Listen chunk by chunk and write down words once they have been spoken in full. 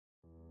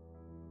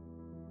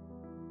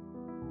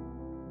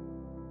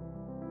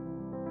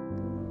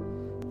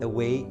The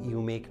way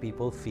you make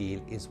people feel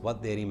is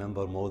what they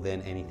remember more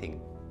than anything.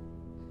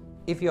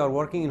 If you are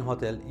working in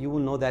hotel, you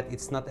will know that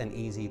it's not an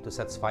easy to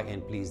satisfy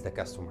and please the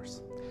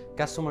customers.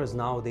 Customers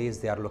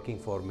nowadays, they are looking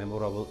for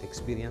memorable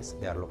experience.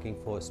 They are looking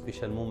for a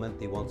special moment.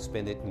 They want to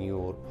spend it in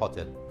your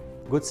hotel.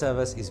 Good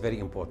service is very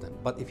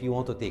important, but if you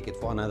want to take it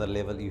for another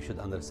level, you should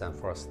understand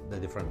first the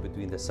difference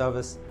between the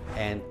service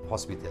and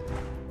hospitality.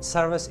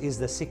 Service is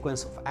the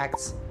sequence of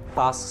acts,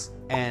 tasks,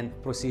 and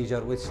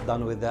procedure which is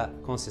done with the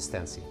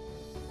consistency.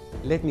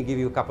 Let me give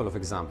you a couple of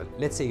examples.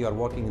 Let's say you are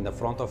working in the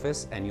front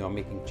office and you are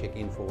making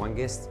check-in for one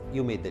guest.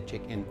 You made the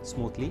check-in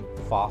smoothly,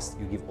 fast,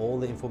 you give all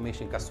the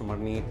information customer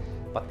need,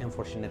 but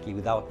unfortunately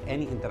without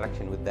any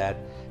interaction with that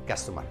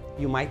customer.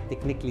 You might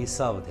technically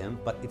serve him,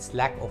 but it's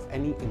lack of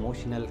any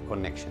emotional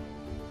connection.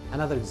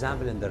 Another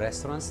example, in the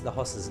restaurants, the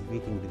host is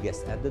greeting the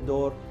guest at the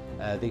door.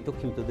 They took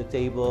him to the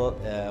table,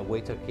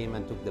 waiter came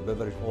and took the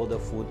beverage order,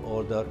 food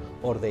order,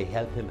 or they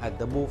help him at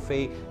the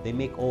buffet. They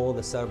make all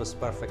the service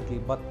perfectly,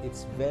 but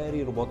it's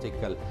very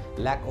robotical,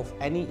 lack of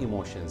any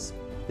emotions.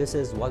 This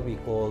is what we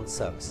call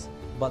service.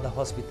 But the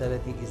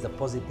hospitality is the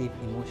positive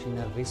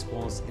emotional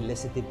response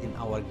elicited in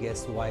our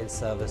guests while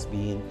service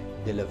being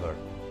delivered.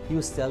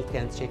 You still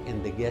can check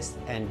in the guest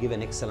and give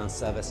an excellent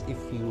service if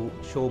you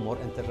show more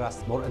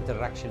interest, more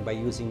interaction by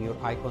using your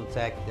eye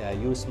contact,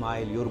 your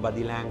smile, your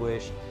body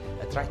language.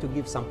 Try to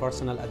give some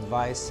personal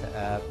advice.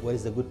 Where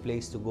is the good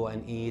place to go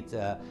and eat?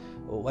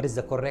 What is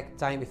the correct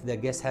time if the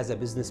guest has a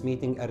business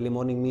meeting, early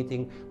morning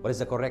meeting? What is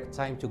the correct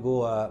time to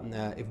go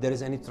if there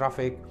is any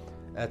traffic?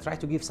 Try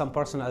to give some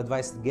personal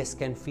advice. The guest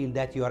can feel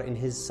that you are in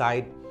his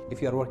side.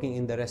 If you are working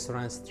in the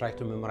restaurants, try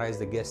to memorize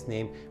the guest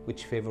name,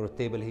 which favorite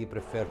table he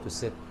prefers to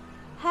sit.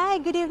 Hi,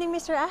 good evening,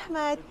 Mr.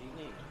 Ahmad. Good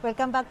evening.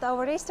 Welcome back to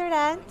our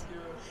restaurant.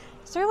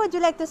 Sir, would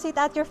you like to sit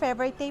at your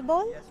favorite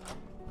table? Yes.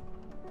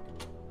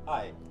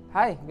 Hi.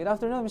 Hi, good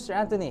afternoon, Mr.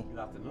 Anthony. Good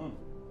afternoon.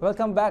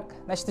 Welcome back.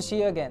 Nice to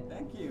see you again.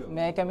 Thank you.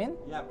 May I come in?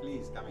 Yeah,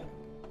 please, come in.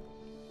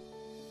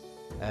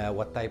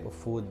 What type of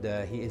food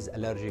he is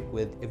allergic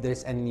with. If there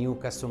is any new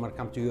customer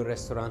come to your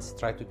restaurants,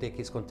 try to take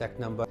his contact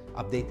number,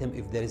 update him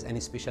if there is any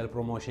special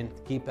promotion.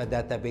 Keep a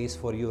database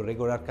for your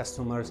regular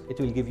customers. It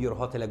will give your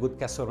hotel a good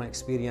customer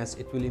experience.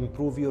 It will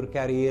improve your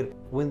career.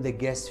 When the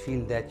guests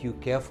feel that you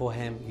care for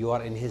him, you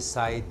are in his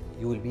side,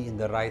 you will be in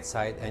the right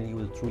side, and you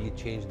will truly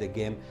change the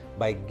game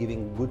by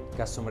giving good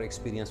customer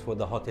experience for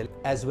the hotel.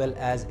 As well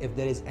as if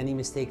there is any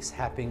mistakes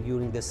happening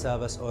during the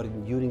service or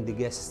during the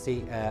guest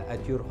stay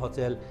at your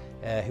hotel,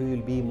 he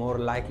will be more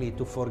likely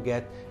to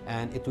forget,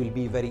 and it will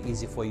be very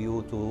easy for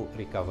you to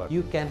recover.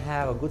 You can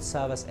have a good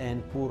service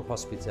and poor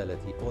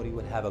hospitality, or you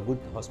will have a good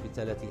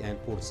hospitality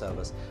and poor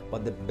service.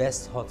 But the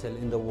best hotel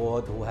in the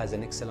world who has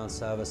an excellent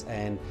service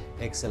and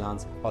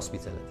excellent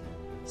hospitality.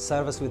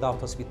 Service without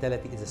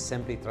hospitality is a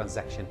simply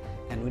transaction,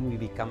 and when we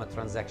become a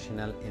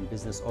transactional in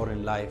business or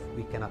in life,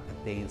 we cannot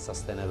attain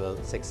sustainable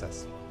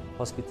success.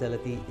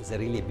 Hospitality is a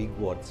really big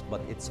word,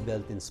 but it's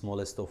built in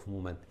smallest of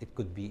movement. It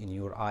could be in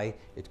your eye,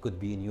 it could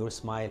be in your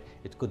smile,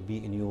 it could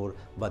be in your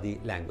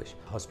body language.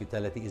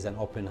 Hospitality is an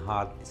open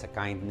heart, it's a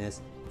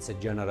kindness, it's a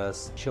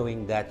generous,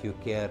 showing that you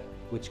care,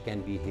 which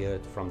can be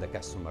heard from the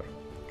customer.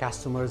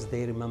 Customers,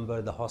 they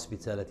remember the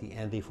hospitality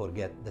and they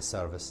forget the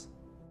service.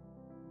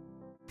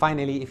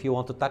 Finally, if you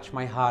want to touch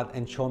my heart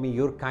and show me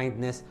your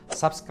kindness,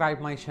 subscribe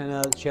my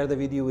channel, share the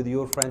video with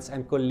your friends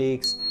and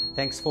colleagues.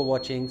 Thanks for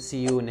watching. See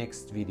you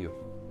next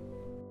video.